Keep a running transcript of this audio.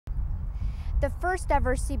The first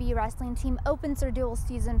ever CBU wrestling team opens their dual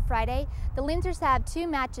season Friday. The Lancers have 2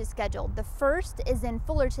 matches scheduled. The first is in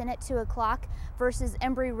Fullerton at 2 o'clock versus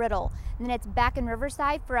Embry-Riddle. And then it's back in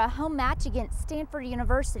Riverside for a home match against Stanford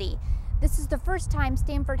University. This is the first time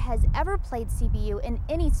Stanford has ever played CBU in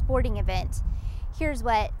any sporting event. Here's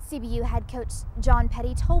what CBU head coach John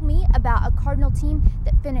Petty told me about a Cardinal team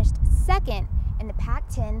that finished second in the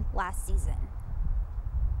Pac-10 last season.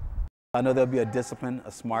 I know they'll be a disciplined,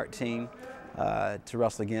 a smart team to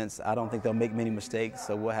wrestle against. I don't think they'll make many mistakes,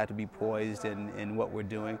 so we'll have to be poised in what we're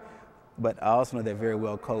doing. But I also know they're very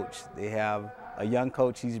well coached. They have a young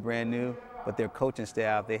coach, he's brand new, but their coaching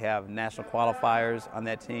staff, they have national qualifiers on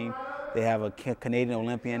that team. They have a Canadian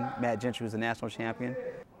Olympian, Matt Gentry, who's a national champion.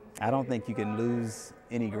 I don't think you can lose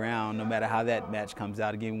any ground, no matter how that match comes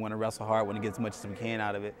out. Again, we want to wrestle hard, want to get as much as we can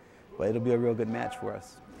out of it, but it'll be a real good match for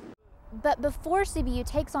us. But before CBU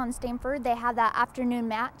takes on Stanford, they have that afternoon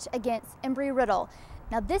match against Embry-Riddle.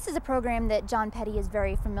 Now this is a program that John Petty is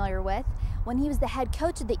very familiar with. When he was the head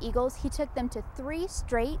coach of the Eagles, he took them to 3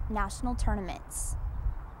 straight national tournaments.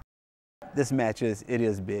 This match is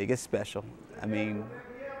big, it's special. I mean,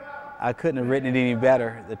 I couldn't have written it any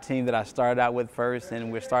better. The team that I started out with first,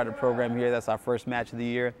 and we're starting a program here, that's our first match of the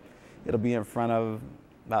year. It'll be in front of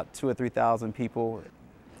about 2,000 or 3,000 people.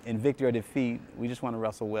 In victory or defeat, we just want to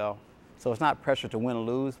wrestle well. So it's not pressure to win or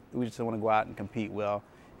lose. We just want to go out and compete well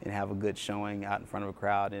and have a good showing out in front of a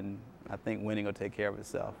crowd, and I think winning will take care of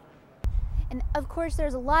itself. And of course,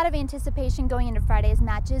 there's a lot of anticipation going into Friday's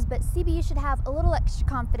matches, but CBU should have a little extra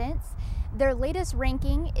confidence. Their latest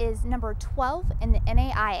ranking is number 12 in the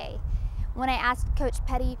NAIA. When I asked Coach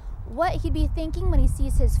Petty what he'd be thinking when he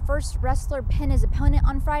sees his first wrestler pin his opponent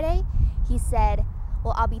on Friday, he said,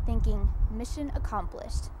 "Well, I'll be thinking mission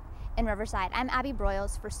accomplished." In Riverside, I'm Abby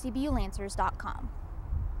Broyles for CBULancers.com.